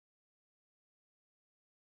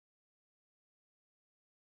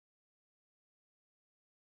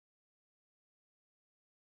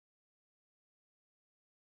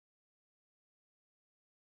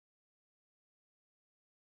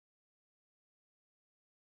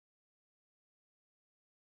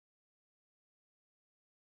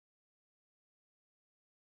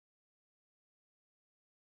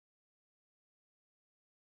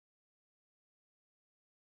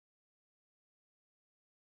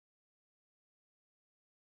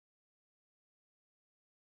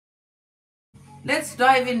Let's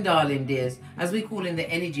dive in, darling dears, as we call in the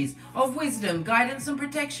energies of wisdom, guidance, and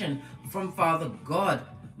protection from Father God,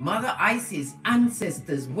 Mother Isis,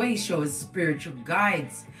 ancestors, way showers, spiritual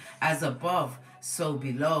guides, as above, so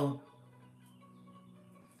below.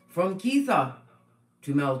 From Ketha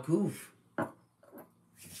to Malkuth.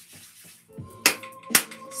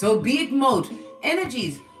 So be it mode,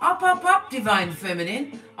 energies, up, up, up, divine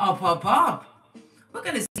feminine, up, up, up. We're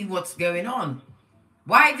going to see what's going on.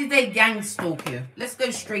 Why did they gang stalk you? Let's go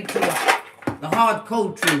straight to the hard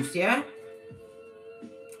cold truths, yeah?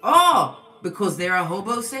 Oh, because they're a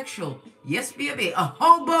hobosexual. Yes, baby, a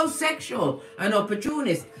hobosexual, an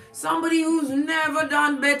opportunist. Somebody who's never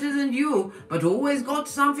done better than you, but always got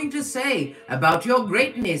something to say about your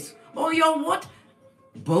greatness or your what?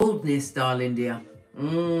 Boldness, darling dear.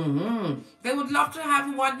 They would love to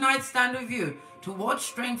have a one-night stand with you to what?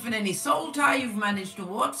 Strengthen any soul tie you've managed to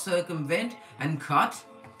what? Circumvent and cut.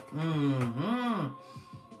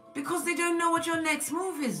 Because they don't know what your next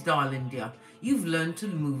move is, darling dear. You've learned to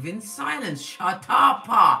move in silence. Shut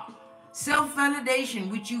up. Self-validation,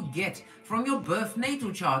 which you get from your birth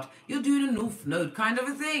natal chart. You're doing a North Node kind of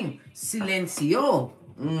a thing. Silencio.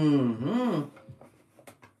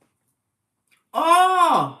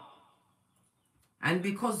 Oh! And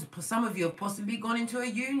because some of you have possibly gone into a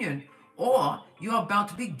union, or you're about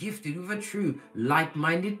to be gifted with a true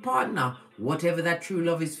like-minded partner, whatever that true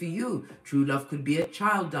love is for you. True love could be a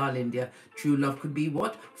child, darling dear. True love could be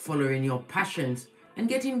what? Following your passions and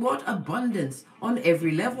getting what? Abundance on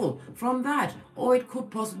every level from that. Or it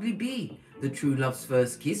could possibly be the true love's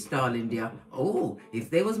first kiss, darling dear. Oh,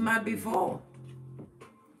 if they was mad before.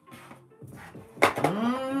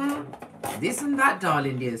 This and that,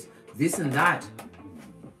 darling dears. This and that.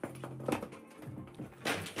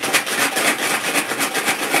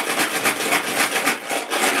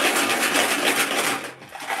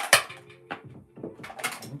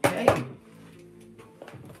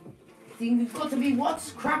 We've got to be what?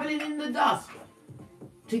 Scrabbling in the dust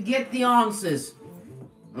to get the answers.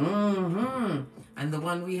 And the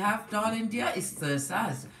one we have, darling dear, is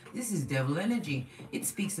Thursaz. This is devil energy. It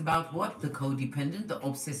speaks about what? The codependent, the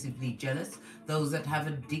obsessively jealous, those that have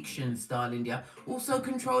addictions, darling dear. Also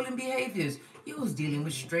controlling behaviors. You was dealing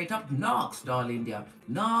with straight up narcs, darling dear.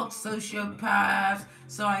 Narcs, sociopaths,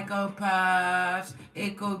 psychopaths,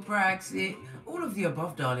 ecopraxis, all of the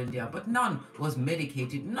above, darling dear, but none was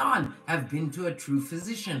medicated. None have been to a true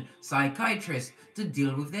physician, psychiatrist to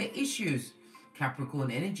deal with their issues.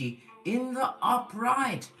 Capricorn energy in the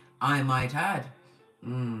upright, I might add.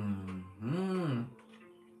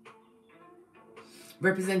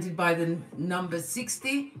 Represented by the numbers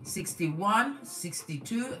 60, 61,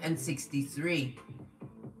 62, and 63.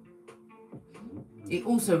 It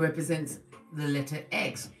also represents the letter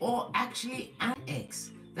X, or actually an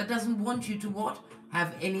X. That doesn't want you to what?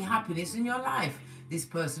 Have any happiness in your life. This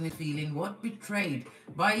person is feeling what? Betrayed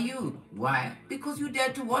by you. Why? Because you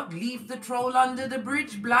dared to what? Leave the troll under the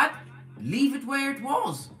bridge, blood. Leave it where it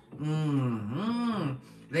was.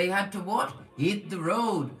 They had to what? Hit the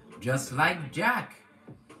road, just like Jack.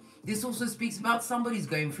 This also speaks about somebody's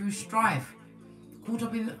going through strife. Caught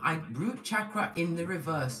up in root chakra in the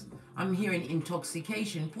reverse. I'm hearing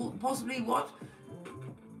intoxication. Possibly what?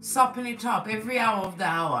 Supping it up every hour of the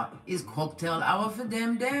hour is cocktail hour for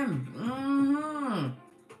them.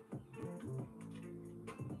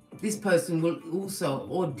 This person will also,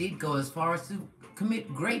 or did go as far as to commit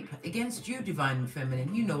rape against you, divine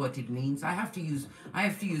feminine. You know what it means. I have to use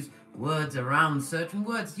words around certain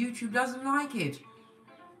words. YouTube doesn't like it.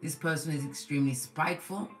 This person is extremely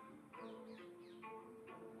spiteful.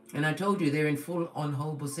 And I told you they're in full-on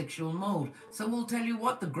homosexual mode. So we'll tell you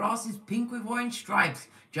what, the grass is pink with orange stripes,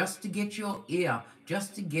 just to get your ear,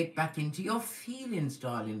 just to get back into your feelings,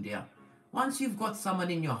 darling dear. Once you've got someone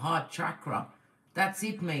in your heart chakra, that's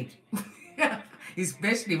it, mate.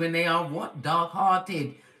 Especially when they are what?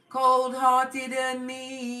 Dark-hearted, cold-hearted and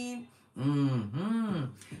mean.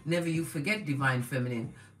 Never you forget, divine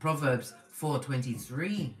feminine. Proverbs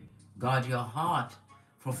 4:23. Guard your heart,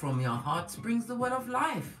 for from your heart springs the well of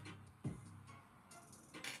life.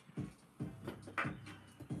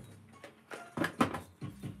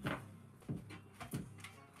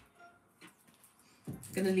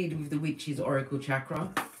 Going to lead with the Witch's Oracle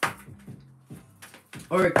Chakra.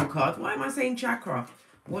 Oracle card. Why am I saying chakra?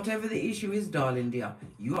 Whatever the issue is, darling dear,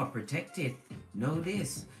 you are protected. Know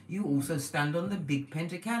this. You also stand on the big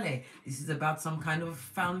Pentacale. This is about some kind of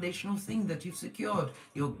foundational thing that you've secured.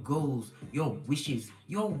 Your goals, your wishes,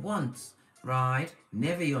 your wants, right?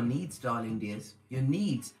 Never your needs, darling dears. Your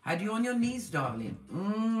needs. Had you on your knees, darling.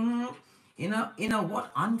 In a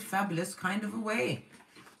what? Unfabulous kind of a way.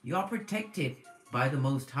 You are protected. by the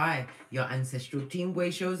Most High, your ancestral team,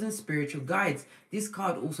 way shows, and spiritual guides. This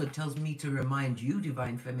card also tells me to remind you,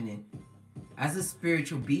 Divine Feminine, as a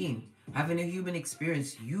spiritual being, having a human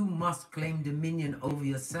experience, you must claim dominion over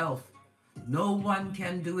yourself. No one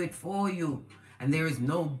can do it for you. And there is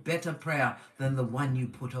no better prayer than the one you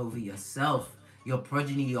put over yourself, your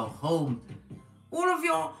progeny, your home, all of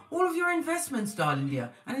your investments, darling dear.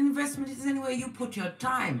 And an investment is anywhere you put your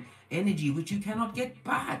time, energy, which you cannot get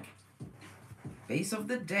back. Base of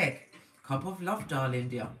the deck, Cup of Love, darling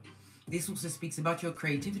dear. This also speaks about your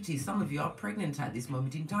creativity. Some of you are pregnant at this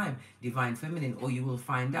moment in time, Divine Feminine, or you will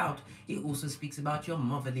find out. It also speaks about your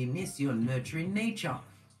motherliness, your nurturing nature.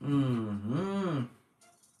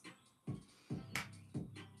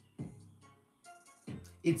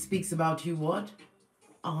 It speaks about you what?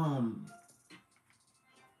 A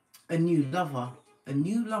new lover, a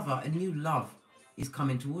new love is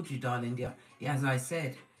coming towards you, darling dear. As I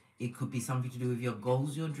said, it could be something to do with your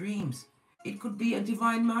goals, your dreams. It could be a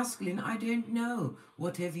divine masculine, I don't know.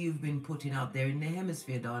 Whatever you've been putting out there in the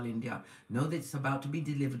hemisphere, darling dear, know that it's about to be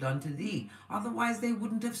delivered unto thee. Otherwise, they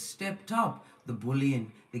wouldn't have stepped up. The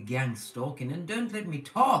bullying, the gang stalking, and don't let me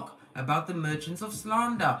talk about the merchants of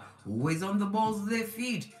slander, always on the balls of their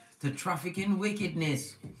feet to traffic in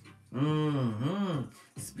wickedness.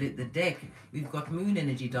 Split the deck. We've got moon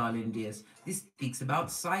energy, darling dears. This speaks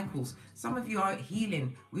about cycles. Some of you are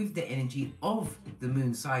healing with the energy of the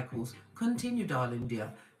moon cycles. Continue, darling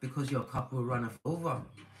dear, because your cup will run over.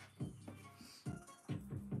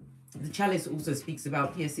 The chalice also speaks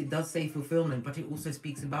about, yes, it does say fulfillment, but it also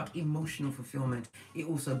speaks about emotional fulfillment. It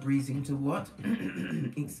also breathes into what?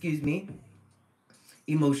 Excuse me.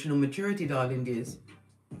 Emotional maturity, darling dears.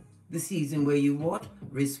 The season where you what?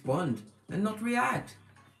 Respond and not react.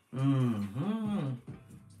 Let's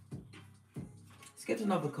get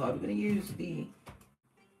another card. We're going to use the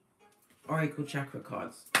Oracle Chakra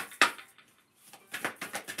cards.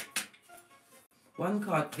 One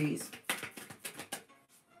card, please.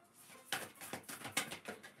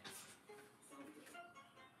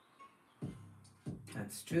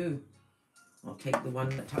 That's two. I'll take the one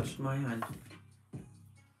that touched my hand.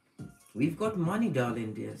 We've got money,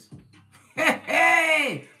 darling dears.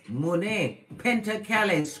 Hey! Money.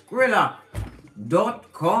 Pentacale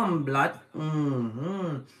Skrilla.com, blood.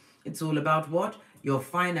 It's all about what? Your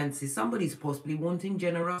finances. Somebody's possibly wanting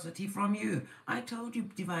generosity from you. I told you,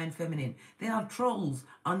 Divine Feminine, there are trolls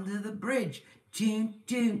under the bridge.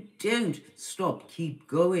 Don't stop. Keep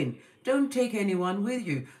going. Don't take anyone with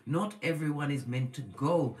you. Not everyone is meant to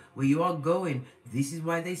go where you are going. This is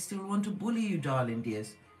why they still want to bully you, darling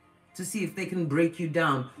dears, to see if they can break you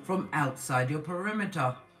down from outside your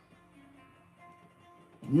perimeter.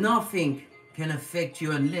 Nothing can affect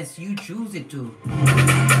you unless you choose it to.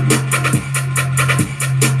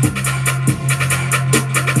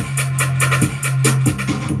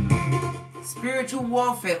 Spiritual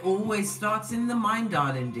warfare always starts in the mind,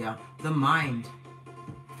 darling dear. The mind.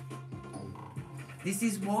 This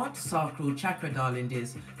is what? Sacral chakra, darling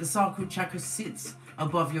dears. The sacral chakra sits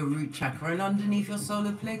above your root chakra and underneath your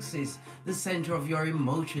solar plexus, the center of your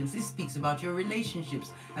emotions. This speaks about your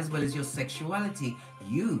relationships as well as your sexuality.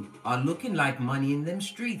 You are looking like money in them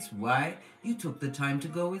streets. Why? You took the time to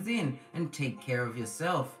go within and take care of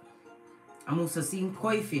yourself. I'm also seeing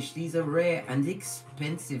koi fish. These are rare and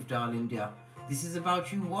expensive, darling dear. This is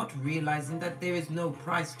about you what? Realizing that there is no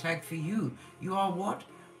price tag for you. You are what?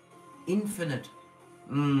 Infinite.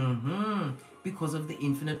 Because of the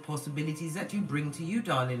infinite possibilities that you bring to you,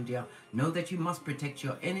 darling dear. Know that you must protect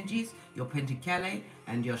your energies, your pentacale,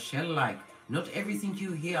 and your shell-like. Not everything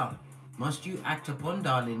you hear must you act upon,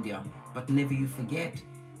 darling dear, but never you forget.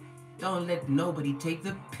 Don't let nobody take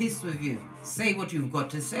the piss with you. Say what you've got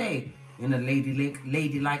to say in a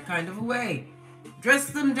ladylike kind of a way. Dress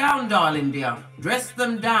them down, darling dear. Dress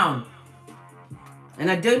them down.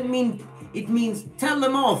 And I don't mean, it means tell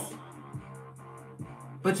them off.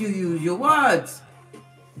 But you use your words.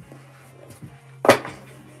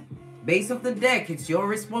 Base of the deck, it's your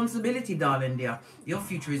responsibility, darling dear. Your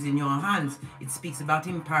future is in your hands. It speaks about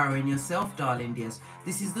empowering yourself, darling dears.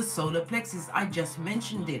 This is the solar plexus. I just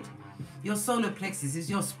mentioned it. Your solar plexus is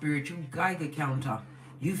your spiritual Geiger counter.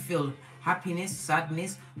 You feel happiness,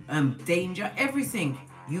 sadness, danger, everything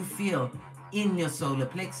you feel in your solar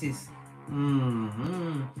plexus.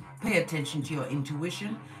 Pay attention to your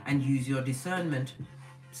intuition and use your discernment.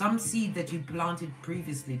 Some seed that you planted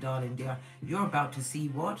previously, darling dear, you're about to see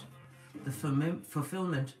what? The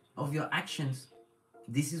fulfillment of your actions.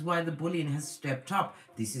 This is why the bullying has stepped up.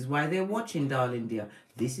 This is why they're watching, darling dear.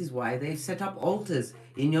 This is why they've set up altars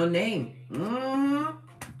in your name.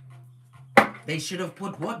 They should have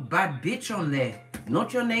put what? Bad bitch on there.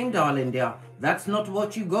 Not your name, darling dear. That's not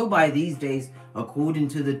what you go by these days, according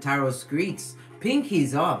to the tarot screeds.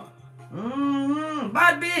 Pinky's up.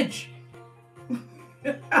 Bad bitch.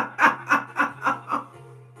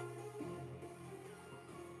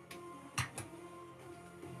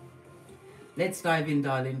 Let's dive in,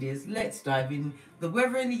 darling dears. Let's dive in. The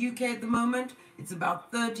weather in the UK at the moment, it's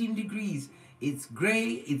about 13 degrees. It's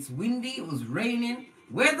grey, it's windy, it was raining.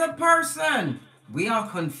 Weather person, we are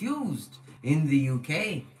confused in the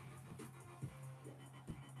UK.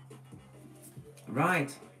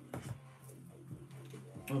 Right.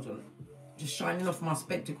 Hold on. Just shining off my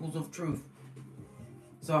spectacles of truth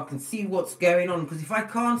so I can see what's going on. Because if I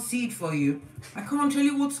can't see it for you, I can't tell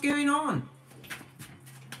you what's going on.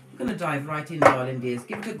 I'm going to dive right in, darling dears.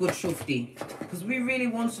 Give it a good shufti. Because we really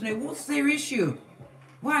want to know what's their issue.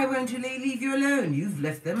 Why won't they leave you alone? You've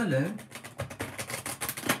left them alone.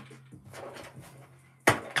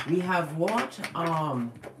 We have what?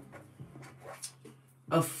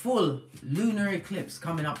 A full lunar eclipse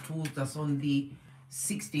coming up towards us on the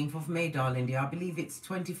 16th of May, darling dear. I believe it's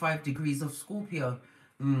 25 degrees of Scorpio.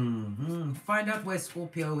 Find out where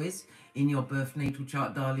Scorpio is in your birth natal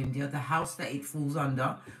chart, darling dear. The house that it falls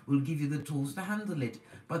under will give you the tools to handle it.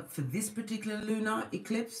 But for this particular lunar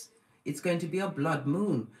eclipse, it's going to be a blood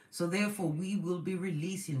moon. So therefore, we will be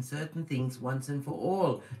releasing certain things once and for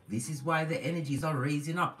all. This is why the energies are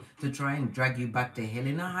raising up to try and drag you back to hell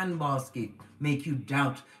in a handbasket. Make you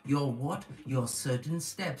doubt your what? Your certain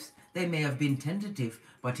steps. They may have been tentative,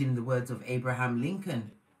 but in the words of Abraham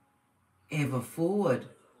Lincoln, ever forward.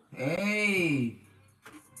 Hey!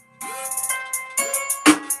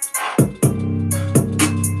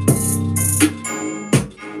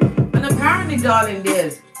 And apparently, darling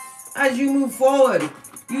dears, as you move forward,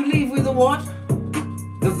 you leave with the what?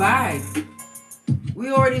 The bag.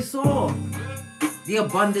 We already saw the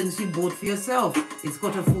abundance you bought for yourself. It's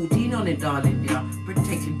got a 14 on it, darling dear,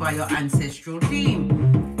 protected by your ancestral team.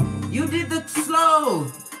 You did the slow,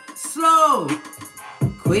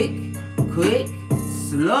 quick,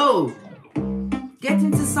 slow. Get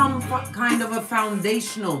into some kind of a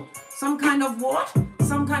foundational, some kind of what?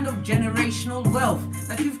 Some kind of generational wealth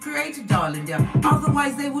that you've created, darling dear.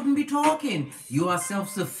 Otherwise, they wouldn't be talking. You are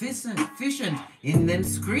self-sufficient in them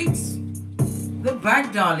streets. The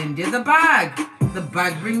bag, darling dear, the bag. The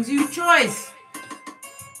bag brings you choice.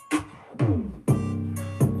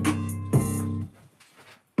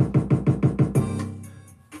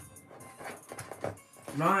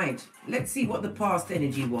 Right, let's see what the past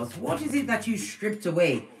energy was. What is it that you stripped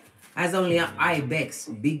away as only an ibex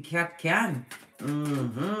big cat can?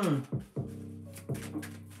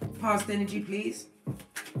 Past energy, please.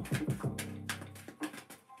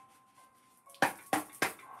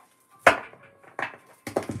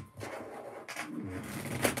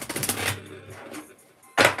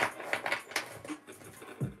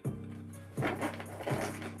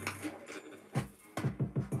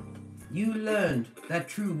 You learned that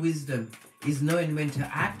true wisdom is knowing when to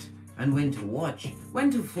act and when to watch,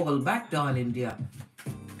 when to fall back, darling dear.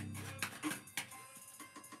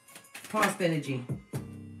 Past energy.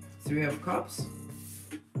 3 of Cups.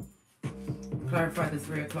 Clarify the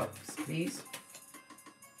 3 of Cups, please.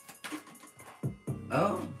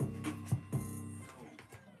 Oh.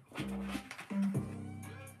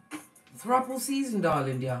 Throuple season,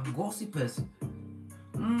 darling dear. Gossipers.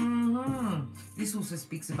 This also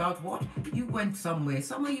speaks about what? You went somewhere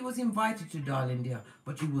you was invited to, darling dear,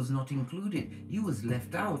 but you was not included. You was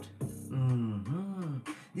left out.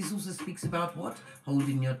 This also speaks about what?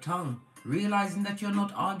 Holding your tongue. Realizing that you're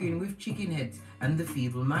not arguing with chicken heads and the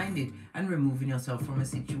feeble-minded, and removing yourself from a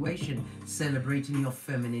situation. Celebrating your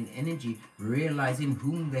feminine energy. Realizing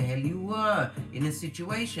whom the hell you were in a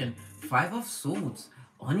situation. 5 of Swords.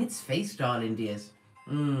 On its face, darling dears.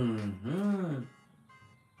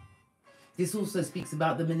 This also speaks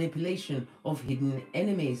about the manipulation of hidden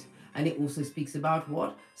enemies. And it also speaks about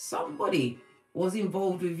what? Somebody was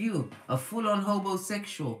involved with you. A full-on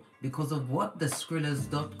homosexual. Because of what? The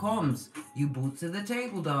Skrillers.coms you brought to the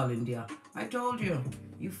table, darling dear. I told you.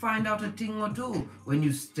 You find out a thing or two when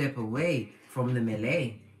you step away from the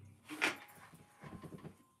melee.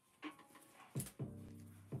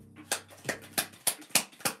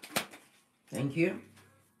 Thank you.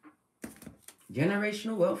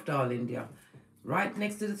 Generational wealth, darling dear. Right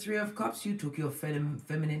next to the 3 of Cups, you took your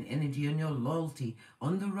feminine energy and your loyalty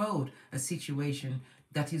on the road. A situation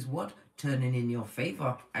that is what? Turning in your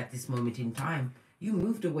favor at this moment in time. You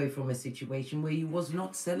moved away from a situation where you was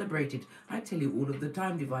not celebrated. I tell you all of the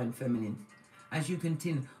time, Divine Feminine. As you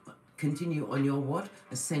continue on your what?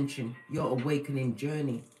 Ascension, your awakening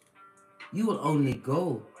journey. You will only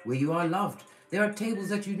go where you are loved. There are tables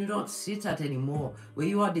that you do not sit at anymore, where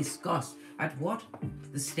you are discussed at what?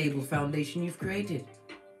 The stable foundation you've created.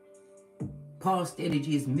 Past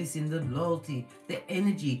energy is missing the loyalty, the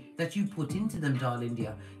energy that you put into them, darling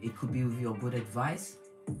dear. It could be with your good advice.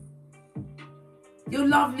 Your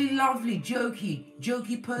lovely, lovely,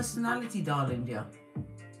 jokey personality, darling dear.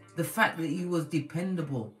 The fact that you was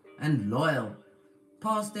dependable and loyal.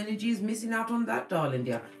 Past energy is missing out on that, darling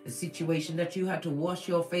dear. A situation that you had to wash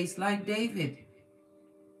your face like David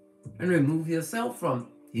and remove yourself from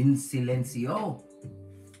in silencio.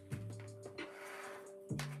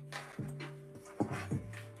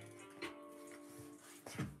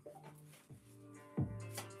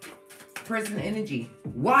 Present energy.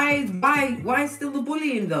 Why still the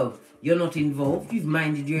bullying though? You're not involved. You've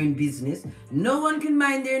minded your own business. No one can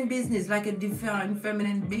mind their own business like a divine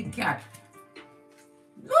feminine big cat.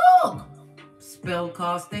 Look! Spell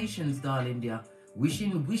castations, darling dear.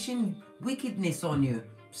 Wishing wickedness on you.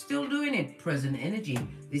 Still doing it. Present energy.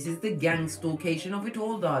 This is the gang stalkation of it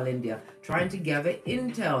all, darling dear. Trying to gather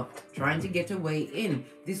intel. Trying to get a way in.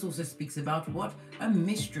 This also speaks about what? A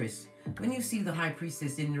mistress. When you see the High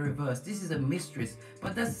Priestess in the reverse, this is a mistress.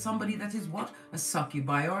 But that's somebody that is what? A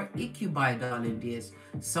succubi or incubi, darling dears.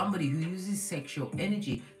 Somebody who uses sexual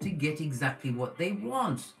energy to get exactly what they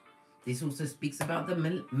want. This also speaks about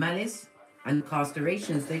the malice and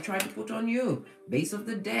castrations they try to put on you. Base of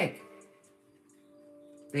the deck.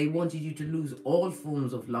 They wanted you to lose all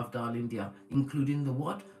forms of love, darling dear, including the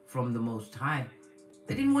what? From the Most High.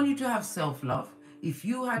 They didn't want you to have self-love. If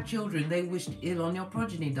you had children, they wished ill on your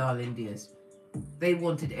progeny, darling dears. They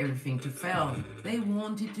wanted everything to fail. They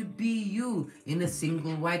wanted to be you in a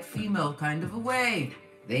single white female kind of a way.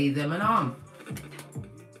 They, them, and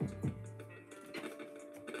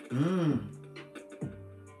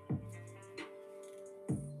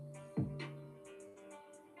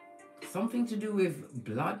Something to do with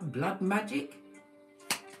blood magic?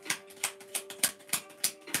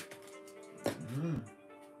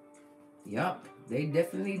 Yup, they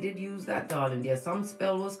definitely did use that, darling dear. Some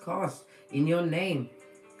spell was cast in your name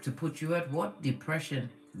to put you at what? Depression,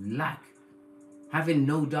 lack, having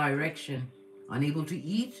no direction, unable to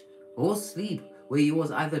eat or sleep, where you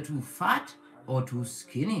was either too fat or too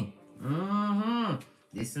skinny.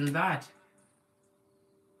 This and that.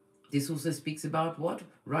 This also speaks about what?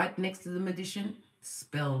 Right next to the magician,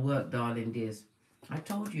 spell work, darling dears. I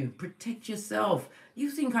told you, protect yourself. You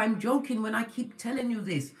think I'm joking when I keep telling you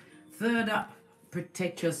this. Third up,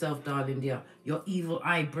 protect yourself, darling dear. Your evil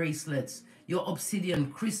eye bracelets, your obsidian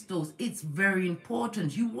crystals, it's very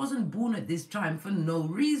important. You wasn't born at this time for no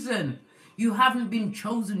reason. You haven't been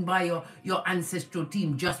chosen by your ancestral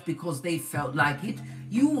team just because they felt like it.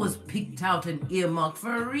 You was picked out and earmarked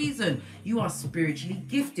for a reason. You are spiritually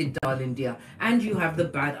gifted, darling dear, and you have the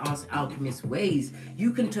badass alchemist ways.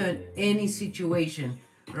 You can turn any situation,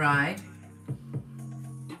 right,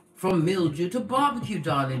 from mildew to barbecue,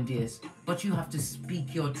 darling dears. But you have to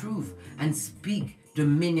speak your truth and speak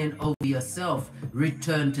dominion over yourself.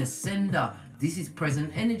 Return to sender. This is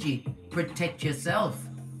present energy. Protect yourself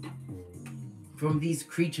from these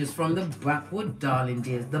creatures from the backwood, darling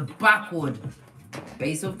dears. The backwood.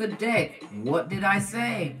 Base of the deck. What did I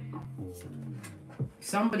say?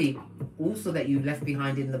 Somebody also that you left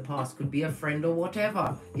behind in the past, could be a friend or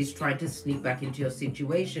whatever, is trying to sneak back into your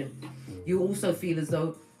situation. You also feel as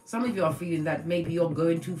though some of you are feeling that maybe you're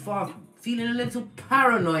going too far. Feeling a little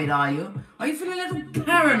paranoid, are you? Are you feeling a little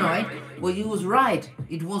paranoid? Well, you was right.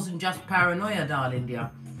 It wasn't just paranoia, darling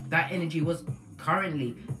dear. That energy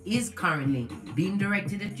is currently being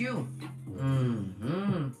directed at you.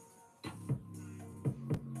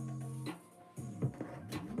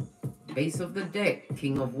 Base of the deck,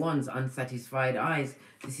 King of Wands, unsatisfied eyes.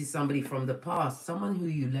 This is somebody from the past, someone who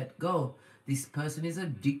you let go. This person is a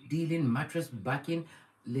dick dealing, mattress backing.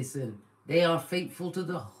 Listen, they are faithful to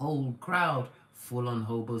the whole crowd, full on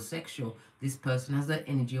homosexual. This person has the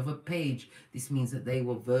energy of a page. This means that they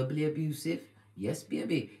were verbally abusive. Yes,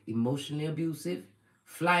 baby. Emotionally abusive.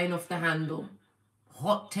 Flying off the handle.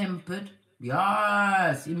 Hot-tempered.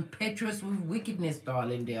 Yes. Impetuous with wickedness,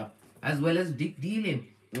 darling dear. As well as dick dealing.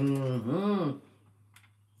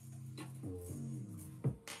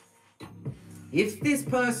 If this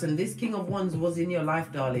person, this King of Wands, was in your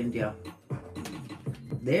life, darling dear,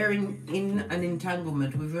 they're in an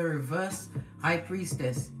entanglement with a reverse High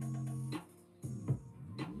Priestess.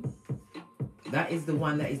 That is the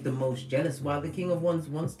one that is the most jealous. While the King of Wands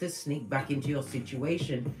wants to sneak back into your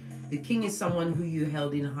situation, the King is someone who you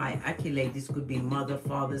held in high accolade. This could be mother,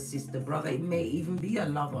 father, sister, brother. It may even be a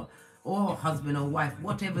lover or husband or wife,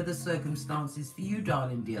 whatever the circumstances for you,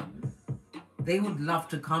 darling dear. They would love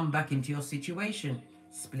to come back into your situation.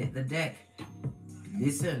 Split the deck.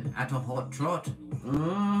 Listen, at a hot trot.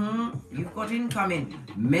 You've got incoming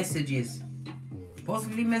messages.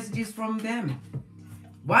 Possibly messages from them.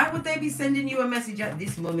 Why would they be sending you a message at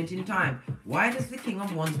this moment in time? Why does the King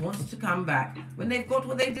of Wands want to come back when they've got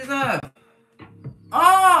what they deserve?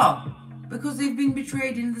 Oh! Because they've been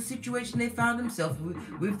betrayed in the situation they found themselves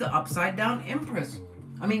with the upside down Empress.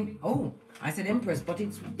 I mean, oh, I said Empress, but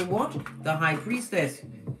it's the what? The High Priestess.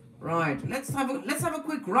 Right, let's have a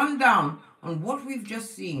quick rundown on what we've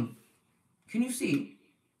just seen. Can you see?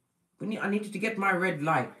 I needed to get my red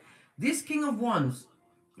light. This King of Wands,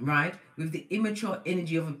 right, with the immature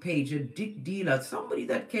energy of a page, a dick dealer, somebody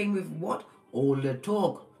that came with what? All the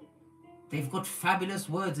talk. They've got fabulous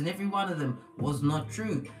words, and every one of them was not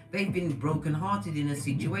true. They've been broken-hearted in a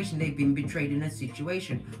situation. They've been betrayed in a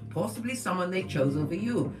situation. Possibly someone they chose over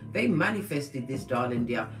you. They manifested this, darling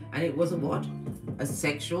dear. And it was a what? A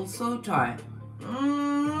sexual soul tie.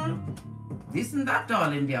 This and that,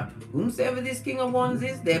 darling dear. Whomsoever this King of Wands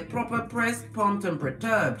is, they're proper pressed, pumped, and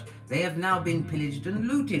perturbed. They have now been pillaged and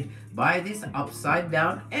looted by this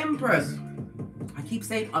upside-down Empress. I keep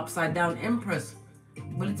saying upside-down Empress.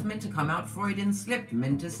 Well, it's meant to come out Freudian slip,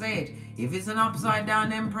 meant to say it. If it's an upside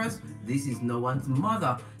down Empress, this is no one's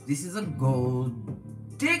mother. This is a gold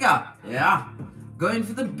digger. Yeah. Going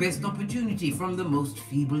for the best opportunity from the most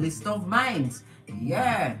feeblest of minds.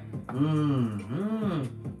 Yeah.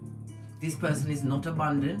 This person is not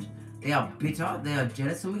abundant. They are bitter. They are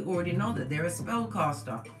jealous. And we already know that they're a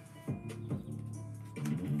spellcaster.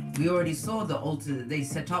 We already saw the altar that they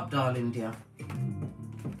set up, darling dear.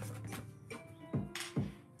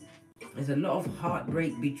 There's a lot of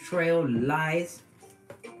heartbreak, betrayal, lies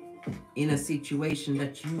in a situation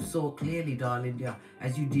that you saw clearly, darling dear,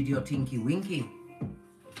 as you did your tinky winky.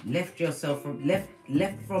 Left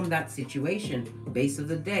from that situation. Base of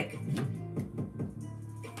the deck.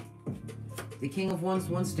 The King of Wands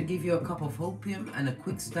wants to give you a cup of opium and a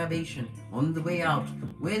quick stabation on the way out.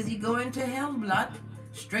 Where's he going to hell, blood?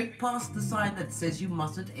 Straight past the sign that says you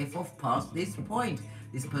mustn't F off past this point.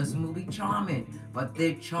 This person will be charming, but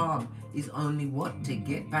their charm is only what? To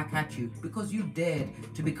get back at you because you dared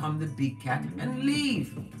to become the big cat and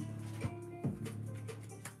leave.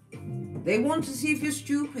 They want to see if you're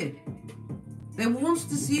stupid. They want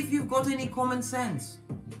to see if you've got any common sense.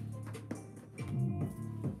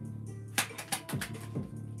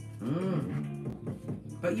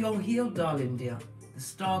 But you're healed, darling dear. The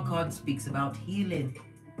Star card speaks about healing.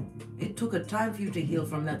 It took a time for you to heal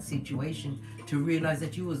from that situation, to realize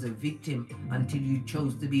that you was a victim until you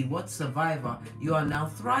chose to be what? Survivor. You are now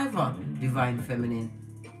thriver, divine feminine.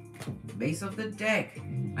 Base of the deck.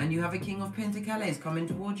 And you have a King of Pentacles coming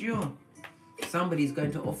towards you. Somebody's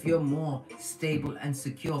going to offer you a more stable and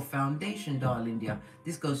secure foundation, darling dear.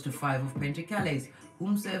 This goes to Five of Pentacles.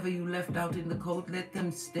 Whomsoever you left out in the cold, let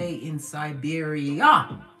them stay in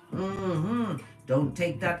Siberia. Don't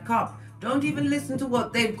take that cup. Don't even listen to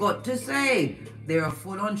what they've got to say. They're a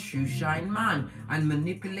full-on shoeshine man, and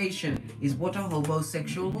manipulation is what a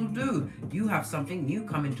homosexual will do. You have something new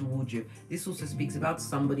coming towards you. This also speaks about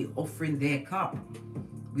somebody offering their cup.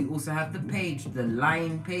 We also have the page, the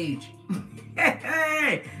lying page.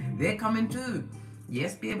 They're coming too.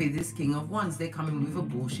 Yes, baby, this King of Wands, they're coming with a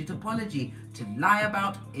bullshit apology to lie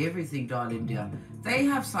about everything, darling dear. They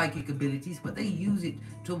have psychic abilities, but they use it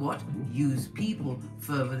to what? Use people,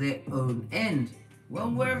 further their own end. Well,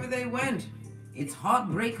 wherever they went, it's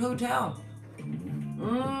Heartbreak Hotel.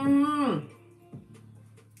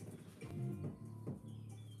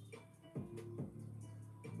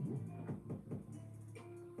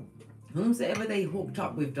 Whomsoever they hooked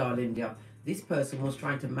up with, darling dear, this person was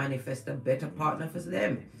trying to manifest a better partner for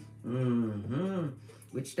them.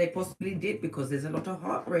 Which they possibly did, because there's a lot of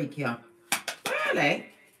heartbreak here. Really?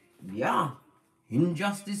 Yeah.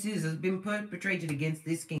 Injustices has been perpetrated against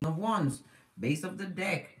this King of Wands. Base of the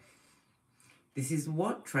deck. This is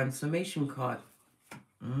what? Transformation card.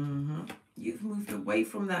 You've moved away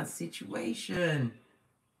from that situation.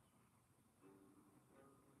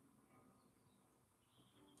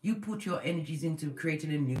 You put your energies into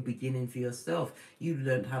creating a new beginning for yourself. You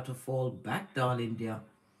learned how to fall back, darling dear.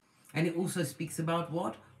 And it also speaks about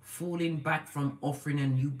what? Falling back from offering a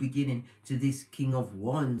new beginning to this King of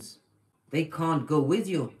Wands. They can't go with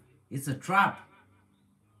you. It's a trap.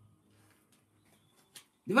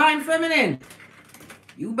 Divine Feminine,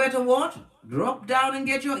 you better what? Drop down and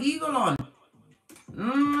get your eagle on.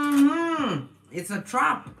 It's a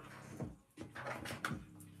trap.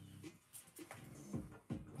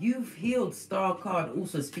 You've healed. Star card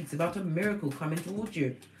also speaks about a miracle coming towards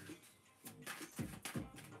you.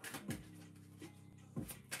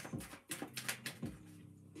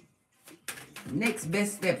 Next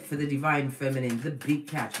best step for the divine feminine, the big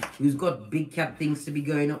cat. Who's got big cat things to be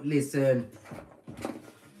going up? Listen.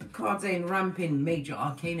 Cards ain't ramping. Major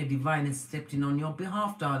arcana divine has stepped in on your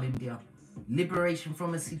behalf, darling dear. Liberation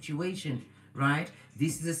from a situation, right?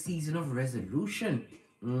 This is a season of resolution.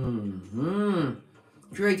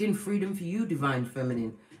 Creating freedom for you, divine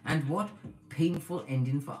feminine. And what? Painful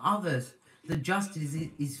ending for others. The justice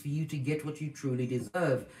is for you to get what you truly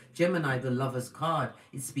deserve. Gemini, the lover's card.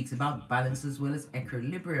 It speaks about balance as well as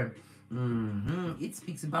equilibrium. It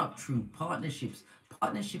speaks about true partnerships.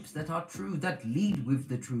 Partnerships that are true, that lead with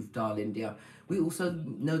the truth, darling dear. We also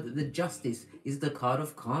know that the justice is the card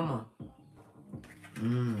of karma.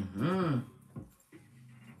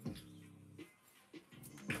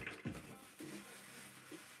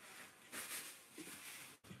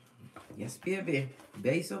 Yes, baby.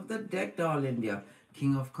 Base of the deck, darling dear.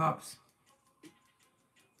 King of Cups.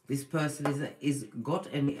 This person is got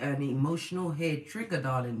an emotional hair trigger,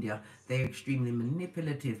 darling dear. They're extremely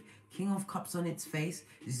manipulative. King of Cups on its face.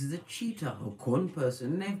 This is a cheater or con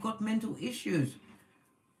person, and they've got mental issues.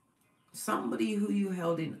 Somebody who you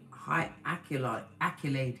held in high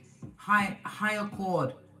accolade, high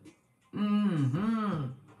accord.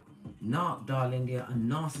 Not, darling dear, a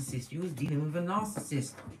narcissist. You was dealing with a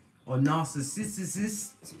narcissist. Or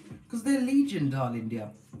narcissist, because they're legion, darling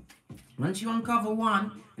dear. Once you uncover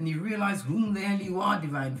one and you realize whom the hell you are,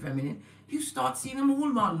 divine feminine, you start seeing them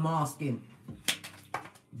all masking.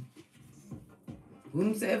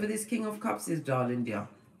 Whomsoever this King of Cups is, darling dear,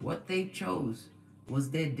 what they chose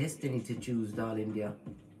was their destiny to choose, darling dear.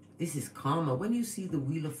 This is karma. When you see the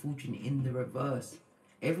Wheel of Fortune in the reverse,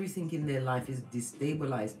 everything in their life is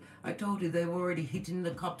destabilized. I told you they were already hitting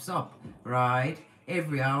the cups up, right?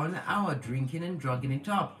 Every hour and hour, drinking and drugging it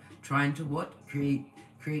up, trying to what? Create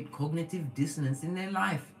cognitive dissonance in their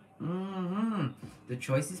life. The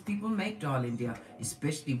choices people make, darling dear,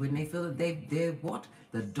 especially when they feel that they're what?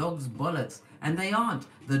 The dog's bollocks. And they aren't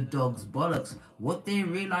the dog's bollocks. What they're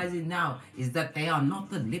realizing now is that they are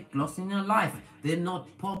not the lip gloss in your life. They're not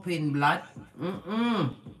popping blood.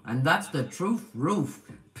 And that's the truth, roof.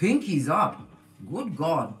 Pinkies up. Good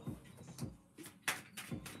God.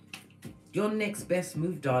 Your next best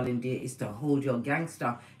move, darling dear, is to hold your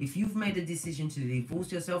gangster. If you've made a decision to divorce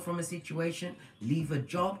yourself from a situation, leave a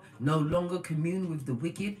job, no longer commune with the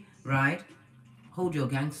wicked, right? Hold your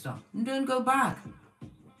gangster and don't go back.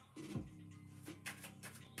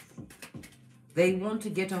 They want to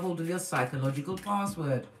get a hold of your psychological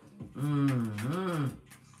password.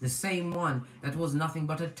 The same one that was nothing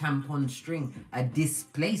but a tampon string, a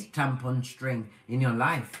displaced tampon string in your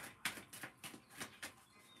life.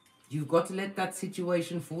 You've got to let that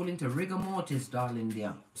situation fall into rigor mortis, darling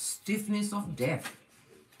dear. Stiffness of death.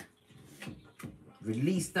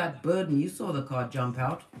 Release that burden. You saw the card jump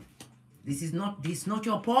out. This is not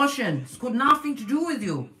your portion. It's got nothing to do with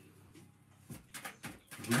you.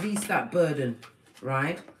 Release that burden,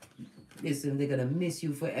 right? Listen, they're going to miss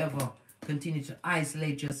you forever. Continue to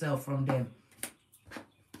isolate yourself from them.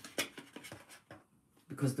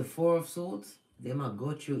 Because the Four of Swords, them are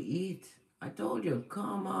got you eat. I told you,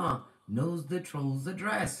 karma knows the troll's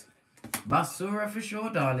address. Basura for sure,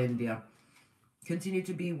 darling dear. Continue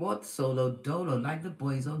to be what? Solo dolo, like the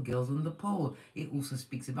boys or girls on the pole. It also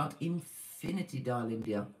speaks about infinity, darling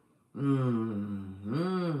dear.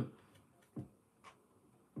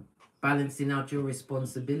 Balancing out your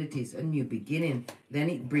responsibilities, a new beginning. Then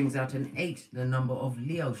it brings out an 8, the number of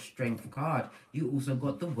Leo, strength card. You also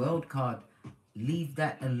got the world card. Leave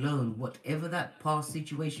that alone. Whatever that past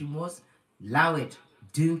situation was, allow it.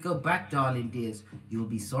 Don't go back, darling dears. You'll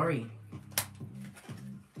be sorry.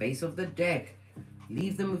 Base of the deck.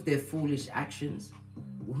 Leave them with their foolish actions.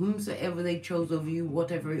 Whomsoever they chose over you,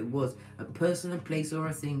 whatever it was, a person, a place, or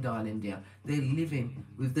a thing, darling dear, they're living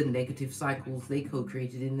with the negative cycles they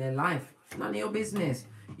co-created in their life. None of your business.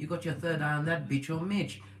 You got your third eye on that bitch or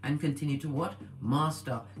Mitch, and continue to what?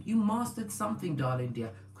 Master. You mastered something, darling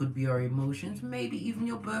dear. Could be your emotions, maybe even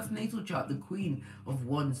your birth natal chart. The Queen of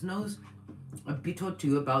Wands knows a bit or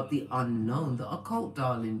two about the unknown, the occult,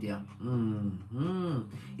 darling dear.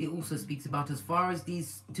 It also speaks about, as far as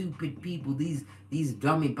these stupid people, these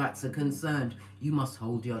dummy bats are concerned, you must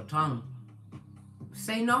hold your tongue.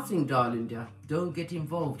 Say nothing, darling dear. Don't get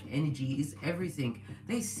involved. Energy is everything.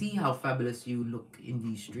 They see how fabulous you look in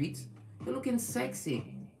these streets. You're looking sexy,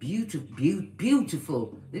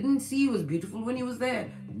 beautiful. They didn't see you as beautiful when you was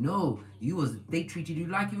there. No, they treated you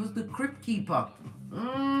like you was the crypt keeper.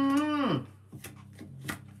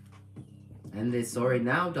 And they're sorry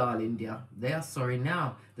now, darling dear. They are sorry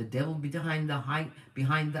now. The devil behind the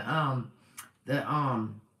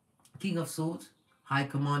King of Swords, High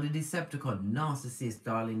Commander Decepticon, narcissist,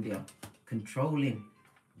 darling dear. Controlling.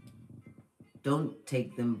 Don't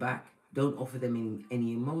take them back. Don't offer them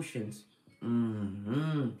any emotions.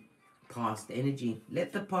 Past energy.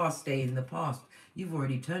 Let the past stay in the past. You've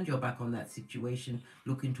already turned your back on that situation,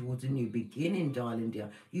 looking towards a new beginning, darling dear.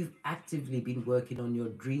 You've actively been working on your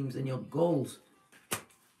dreams and your goals.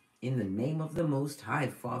 In the name of the Most High,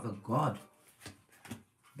 Father God.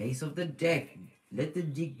 Base of the deck. Let the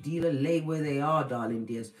dealer lay where they are, darling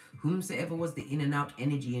dears. Whomsoever was the in and out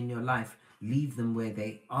energy in your life, leave them where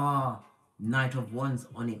they are. Knight of Wands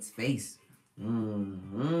on its face.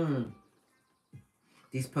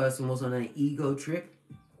 This person was on an ego trip,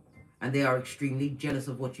 and they are extremely jealous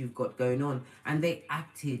of what you've got going on, and they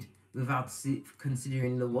acted without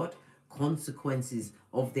considering the what? Consequences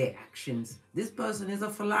of their actions. This person is a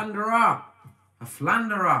philanderer. A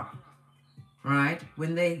philanderer. Right?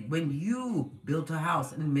 When you built a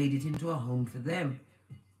house and made it into a home for them.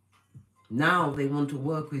 Now they want to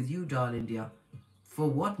work with you, darling dear. For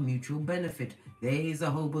what? Mutual benefit. There is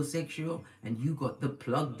a homosexual, and you got the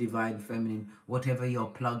plug, divine feminine, whatever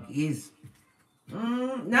your plug is.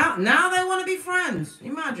 Now they want to be friends.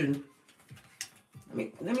 Imagine.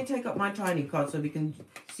 Let me take up my tiny card so we can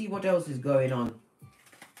see what else is going on.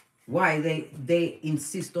 Why they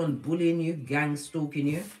insist on bullying you, gang stalking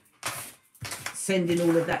you, sending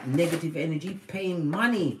all of that negative energy, paying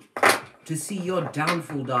money to see your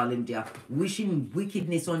downfall, darling dear, wishing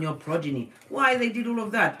wickedness on your progeny. Why they did all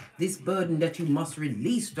of that? This burden that you must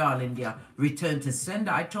release, darling dear. Return to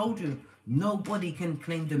sender. I told you, nobody can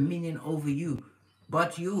claim dominion over you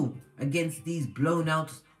but you against these blown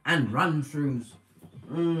outs and run-throughs.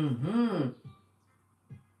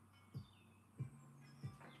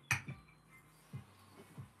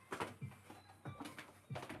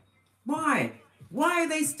 Why? Why are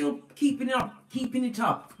they still keeping it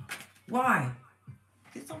up? Why?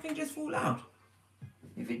 Did something just fall out?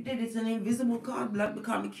 If it did, it's an invisible card, blood,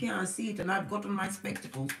 because I can't see it, and I've got on my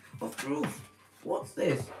spectacles of truth. What's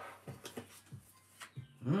this?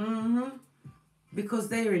 Because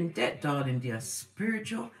they're in debt, darling dear.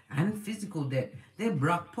 Spiritual and physical debt. They're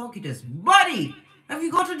broke pocketers. Buddy, have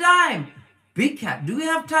you got a dime? Big cat, do we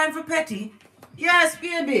have time for petty? Yes,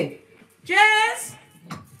 baby. Jess?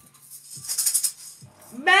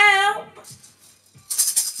 Bell?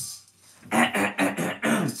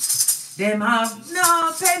 Them have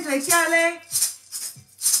no pentacale.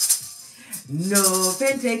 No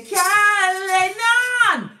pentacale,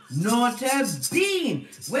 none. Not a bean.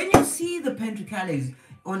 When you see the pentacles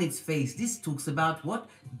on its face, this talks about what?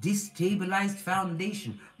 Destabilized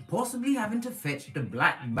foundation. Possibly having to fetch the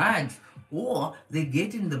black bags. Or they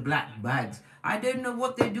get in the black bags. I don't know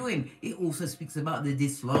what they're doing. It also speaks about the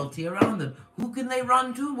disloyalty around them. Who can they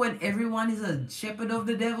run to when everyone is a shepherd of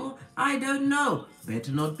the devil? I don't know.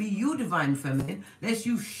 Better not be you, divine feminine, lest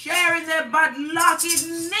you share in their bad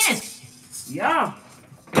luckiness. Yeah.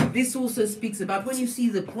 This also speaks about when you see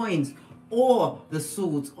the coins or the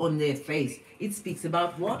swords on their face. It speaks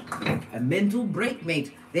about what? A mental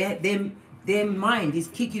breakmate. Their mind is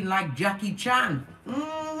kicking like Jackie Chan.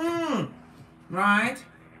 Right?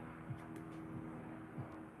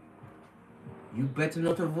 You better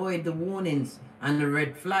not avoid the warnings and the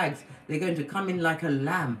red flags. They're going to come in like a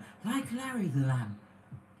lamb, like Larry the Lamb,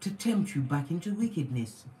 to tempt you back into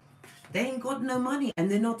wickedness. They ain't got no money, and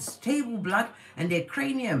they're not stable, blood, and their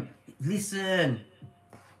cranium. Listen.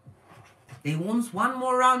 They want one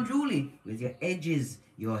more round, Julie, with your edges,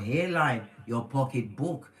 your hairline, your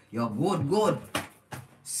pocketbook, your good.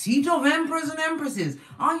 Seat of emperors and empresses.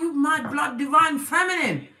 Are you mad, blood, divine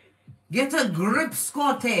feminine? Get a grip,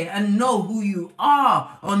 Scotty, and know who you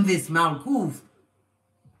are on this Malkuth.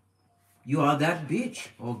 You are that bitch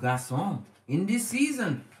or garçon in this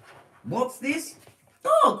season. What's this?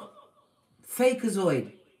 Dog.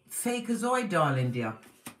 Fakeazoid. Fakeazoid, darling dear.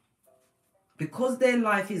 Because their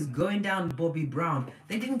life is going down Bobby Brown,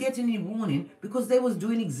 they didn't get any warning because they was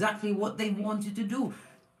doing exactly what they wanted to do.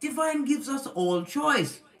 Divine gives us all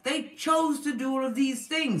choice. They chose to do all of these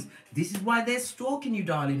things. This is why they're stalking you,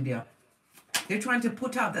 darling dear. They're trying to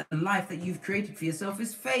put out that the life that you've created for yourself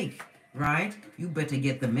is fake, right? You better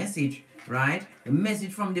get the message, right? The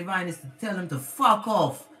message from Divine is to tell them to fuck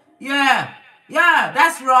off. Yeah,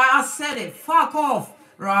 that's right. I said it. Fuck off,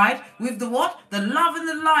 right? With the what? The love and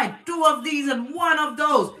the light. 2 of these and 1 of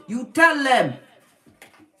those. You tell them.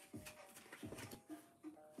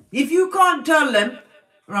 If you can't tell them,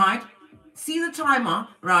 right? See the timer,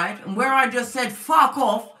 right? And where I just said fuck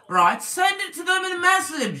off, right? Send it to them in a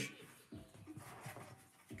message.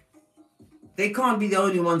 They can't be the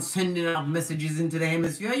only ones sending out messages into the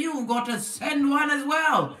hemisphere. You've got to send one as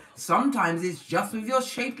well. Sometimes it's just with your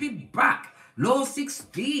shapely back. Law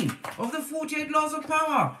 16 of the 48 laws of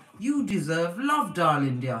power. You deserve love,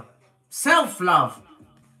 darling dear. Self-love.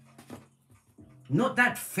 Not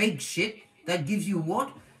that fake shit that gives you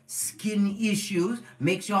what? Skin issues,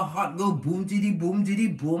 makes your heart go boom diddy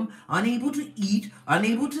boom, unable to eat,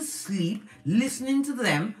 unable to sleep, listening to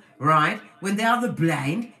them, right? When they are the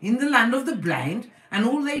blind, in the land of the blind, and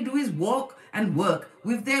all they do is walk and work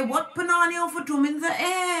with their what panani ofatum in the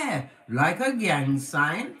air, like a gang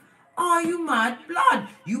sign. Are you mad blood?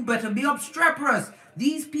 You better be obstreperous.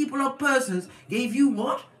 These people or persons gave you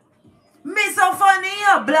what?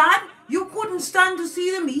 Misophonia, blood. You couldn't stand to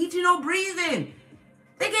see them eating or breathing.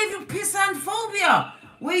 They gave you phobia,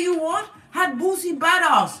 where you what? Had Boosie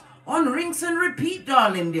Badass on rinse and repeat,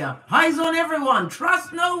 darling dear. Eyes on everyone,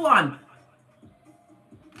 trust no one.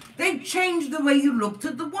 They changed the way you looked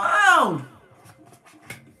at the world.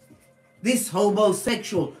 This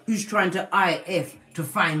homosexual who's trying to IF to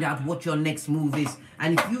find out what your next move is.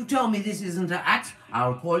 And if you tell me this isn't an act,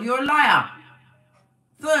 I'll call you a liar.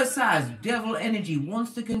 Third size, devil energy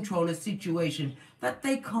wants to control a situation that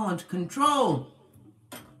they can't control.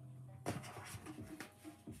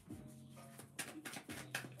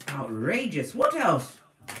 Outrageous. What else?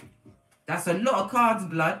 That's a lot of cards,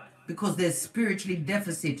 blood, because there's spiritually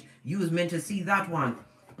deficit. You was meant to see that one.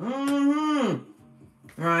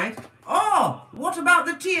 Right? Oh, what about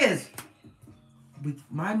the tears?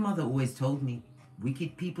 My mother always told me,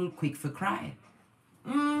 wicked people quick for crying.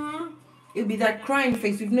 It'll be that crying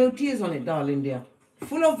face with no tears on it, darling dear.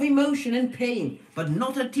 Full of emotion and pain, but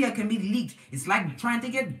not a tear can be leaked. It's like trying to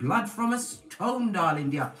get blood from a stone, darling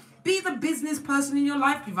dear. Be the business person in your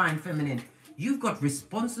life, divine feminine. You've got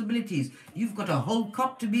responsibilities. You've got a whole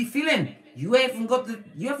cup to be filling. You haven't got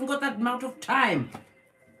that amount of time.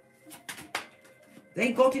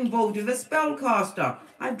 They got involved with a spellcaster.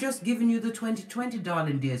 I've just given you the 2020,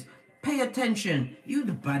 darling dears. Pay attention. You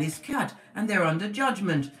the baddest cat, and they're under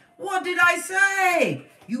judgment. What did I say?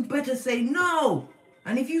 You better say no.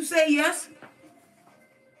 And if you say yes,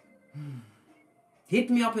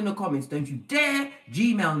 hit me up in the comments. Don't you dare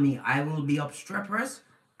Gmail me. I will be obstreperous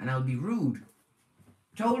and I'll be rude.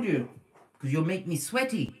 Told you. Because you'll make me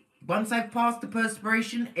sweaty. Once I've passed the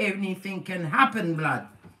perspiration, anything can happen, blood.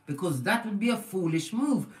 Because that would be a foolish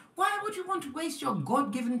move. Why would you want to waste your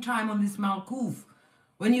God-given time on this Malkuth?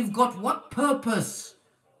 When you've got what purpose?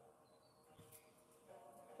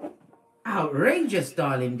 Outrageous,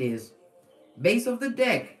 darling dears. Base of the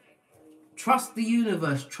deck. Trust the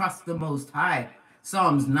universe. Trust the Most High.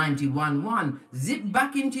 Psalms 91:1. Zip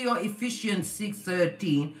back into your Ephesians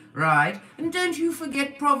 6:13, right? And don't you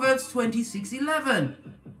forget Proverbs 26:11.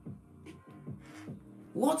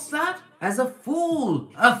 What's that? As a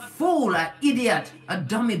fool, an idiot, a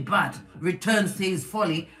dummy bat returns to his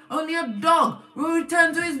folly, only a dog will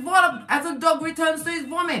return to his vomit, as a dog returns to his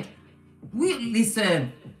vomit.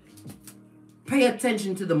 Listen. Pay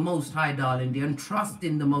attention to the Most High, darling dear, and trust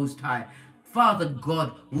in the Most High. Father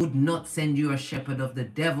God would not send you a shepherd of the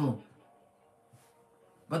devil.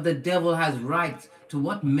 But the devil has right to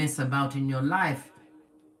what mess about in your life.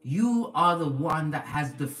 You are the one that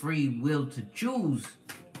has the free will to choose.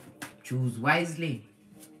 Choose wisely.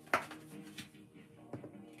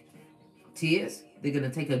 Tears, they're going to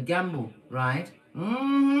take a gamble, right?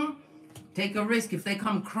 Take a risk if they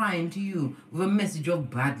come crying to you with a message of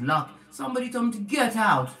bad luck. Somebody told them to get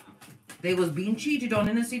out. They was being cheated on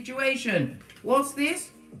in a situation. What's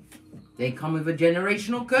this? They come with a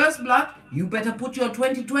generational curse, blood. You better put your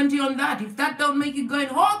 2020 on that. If that don't make you going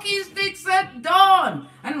hockey sticks at dawn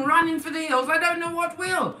and running for the hills, I don't know what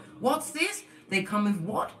will. What's this? They come with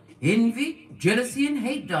what? Envy, jealousy, and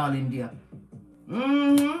hate, darling dear.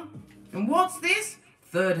 And what's this?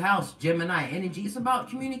 Third house, Gemini energy. It's about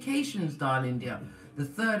communications, darling dear. The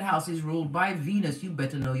third house is ruled by Venus. You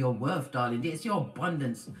better know your worth, darling dear. It's your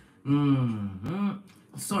abundance.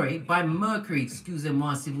 Sorry, by Mercury.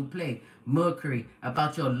 Excusez-moi, s'il vous plaît. Mercury,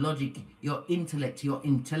 about your logic, your intellect, your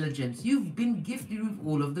intelligence. You've been gifted with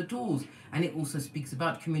all of the tools. And it also speaks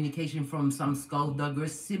about communication from some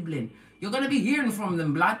skullduggerous sibling. You're going to be hearing from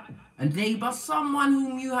them, blood. A neighbor, someone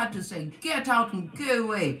whom you had to say, get out and go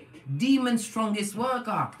away. Demon strongest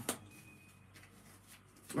worker.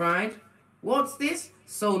 Right? What's this?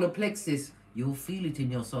 Solar plexus. You'll feel it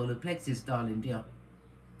in your solar plexus, darling dear.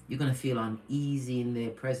 You're going to feel uneasy in their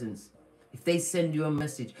presence. If they send you a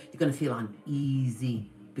message, you're going to feel uneasy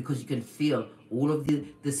because you can feel all of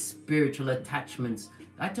the spiritual attachments.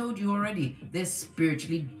 I told you already, they're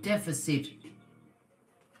spiritually deficit.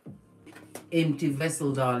 Empty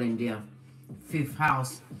vessel, darling dear. Fifth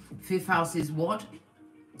house. Fifth house is what?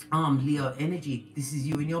 Leo energy. This is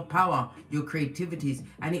you and your power, your creativities,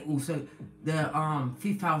 and it also, the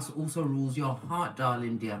fifth house also rules your heart,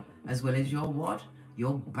 darling dear, as well as your what?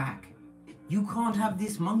 Your back. You can't have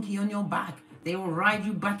this monkey on your back. They will ride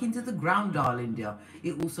you back into the ground, darling dear.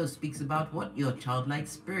 It also speaks about what? Your childlike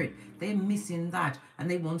spirit. They're missing that, and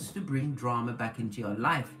they want to bring drama back into your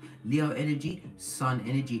life. Leo energy, sun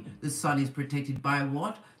energy. The sun is protected by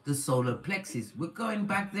what? The solar plexus. We're going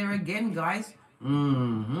back there again, guys.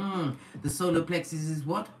 The solar plexus is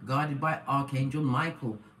what? Guarded by Archangel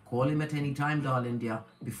Michael. Call him at any time, darling dear,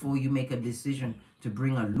 before you make a decision to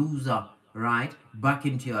bring a loser, right, back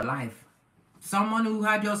into your life. Someone who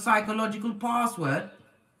had your psychological password.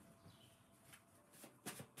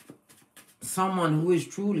 Someone who is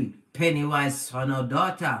truly Pennywise son or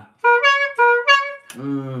daughter.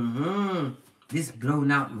 This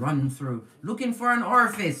blown out run through, looking for an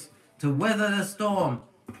orifice to weather the storm.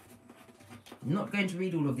 I'm not going to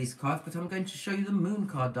read all of these cards, but I'm going to show you the moon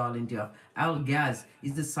card, darling dear. Al-Gaz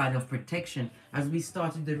is the sign of protection. As we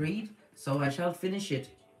started the read, so I shall finish it.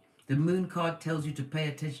 The moon card tells you to pay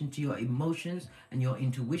attention to your emotions and your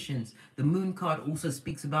intuitions. The moon card also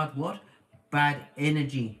speaks about what? Bad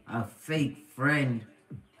energy, a fake friend,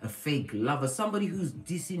 a fake lover, somebody who's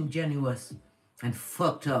disingenuous and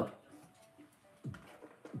fucked up.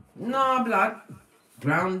 Nah, blood.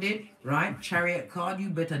 Grounded, right? Chariot card, you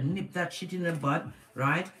better nip that shit in the bud,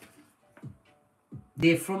 right?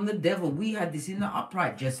 They're from the devil. We had this in the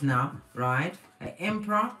upright just now, right? An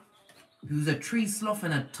emperor who's a tree sloth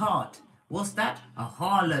and a tart. What's that? A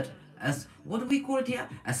harlot. What do we call it here?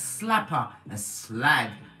 A slapper, a slag,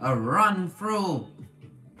 a run through.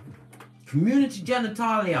 Community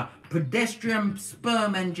genitalia, pedestrian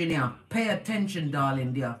sperm engineer. Pay attention,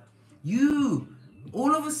 darling dear. You,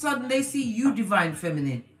 all of a sudden they see you, divine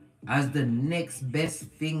feminine, as the next best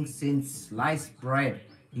thing since sliced bread.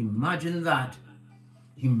 Imagine that.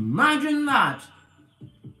 Imagine that.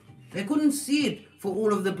 They couldn't see it for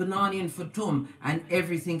all of the Bananian Fatum and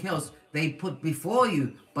everything else they put before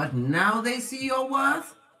you. But now they see your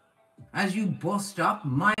worth. As you bossed up,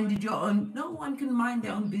 minded your own. No one can mind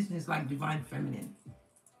their own business like divine feminine.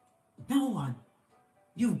 No one.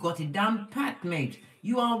 You've got it down pat, mate.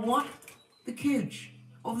 You are what? The coach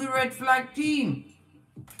of the red flag team.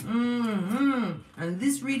 And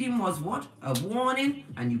this reading was what? A warning,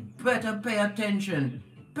 and you better pay attention.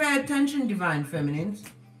 Pay attention, divine feminines.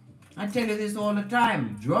 I tell you this all the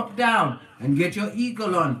time. Drop down and get your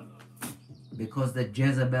eagle on. Because the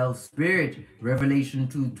Jezebel spirit, Revelation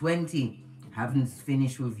 2:20, haven't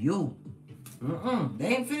finished with you.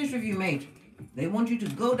 They ain't finished with you, mate. They want you to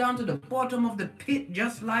go down to the bottom of the pit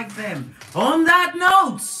just like them. On that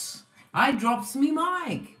note, I drops me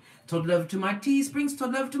mic. Toddle over to my Teesprings,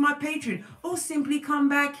 toddle over to my Patreon, or simply come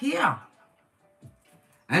back here.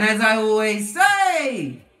 And as I always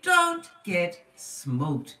say, don't get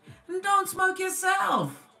smoked. And don't smoke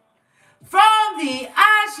yourself. From the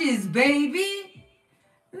ashes, baby.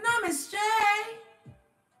 Namaste.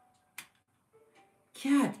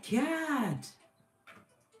 Cat, cat.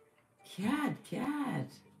 Cat, cat.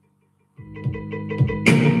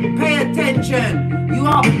 Pay attention. You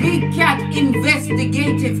are big cat,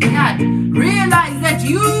 investigative cat. Realize that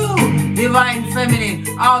you, divine feminine,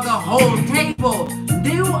 are the whole table.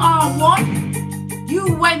 You are what?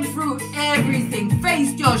 You went through everything,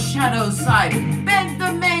 faced your shadow side, bent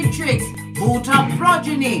the matrix, bought up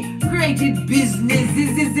progeny, created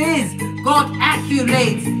businesses, got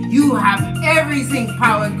accolades. You have everything,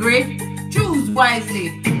 power grid. Choose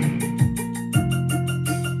wisely.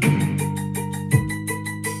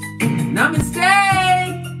 Namaste.